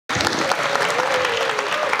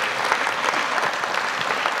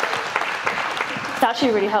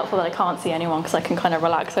actually really helpful that I can't see anyone because I can kind of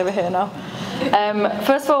relax over here now.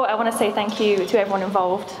 First of all, I want to say thank you to everyone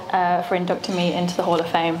involved for inducting me into the Hall of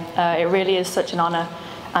Fame. It really is such an honour,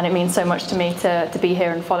 and it means so much to me to be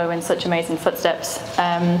here and follow in such amazing footsteps.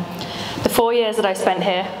 The 4 years that I spent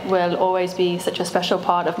here will always be such a special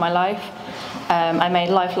part of my life. I made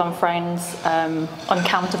lifelong friends,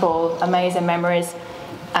 uncountable, amazing memories,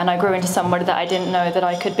 and I grew into somebody that I didn't know that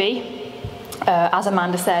I could be. As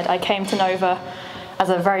Amanda said, I came to Nova as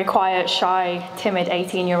a very quiet, shy, timid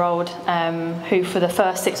 18-year-old who for the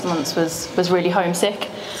first 6 months was really homesick.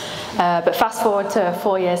 But fast forward to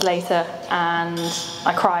 4 years later, and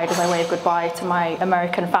I cried as I waved goodbye to my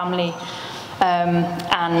American family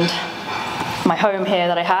and my home here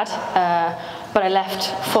that I had. But I left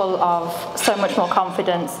full of so much more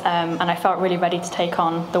confidence, and I felt really ready to take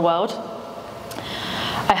on the world.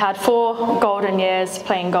 I had 4 golden years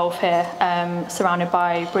playing golf here, surrounded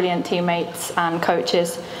by brilliant teammates and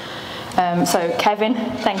coaches. So Kevin,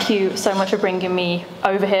 thank you so much for bringing me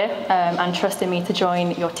over here and trusting me to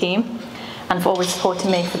join your team, and for always supporting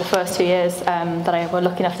me for the first 2 years that I were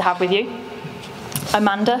lucky enough to have with you.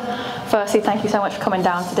 Amanda, firstly, thank you so much for coming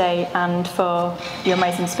down today and for your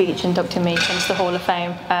amazing speech inducting me into the Hall of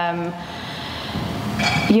Fame.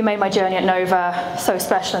 You made my journey at Nova so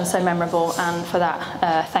special and so memorable, and for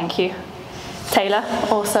that, thank you. Taylor,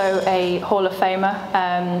 also a Hall of Famer,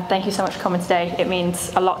 thank you so much for coming today. It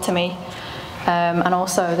means a lot to me, and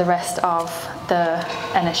also the rest of the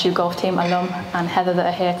NSU golf team alum and Heather that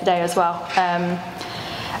are here today as well.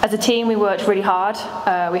 As a team, we worked really hard.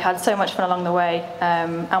 We had so much fun along the way,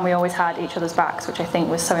 and we always had each other's backs, which I think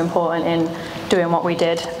was so important in doing what we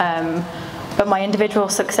did. But my individual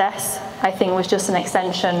success, I think, was just an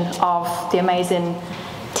extension of the amazing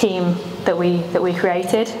team that we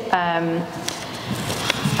created,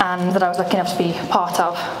 and that I was lucky enough to be part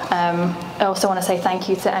of. I also want to say thank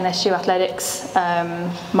you to NSU Athletics,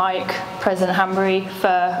 Mike, President Hambury,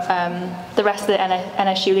 for the rest of the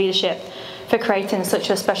NSU leadership, for creating such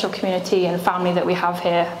a special community and family that we have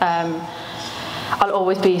here. I'll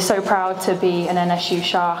always be so proud to be an NSU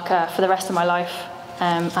Shark for the rest of my life,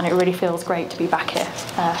 and it really feels great to be back here.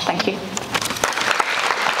 Thank you.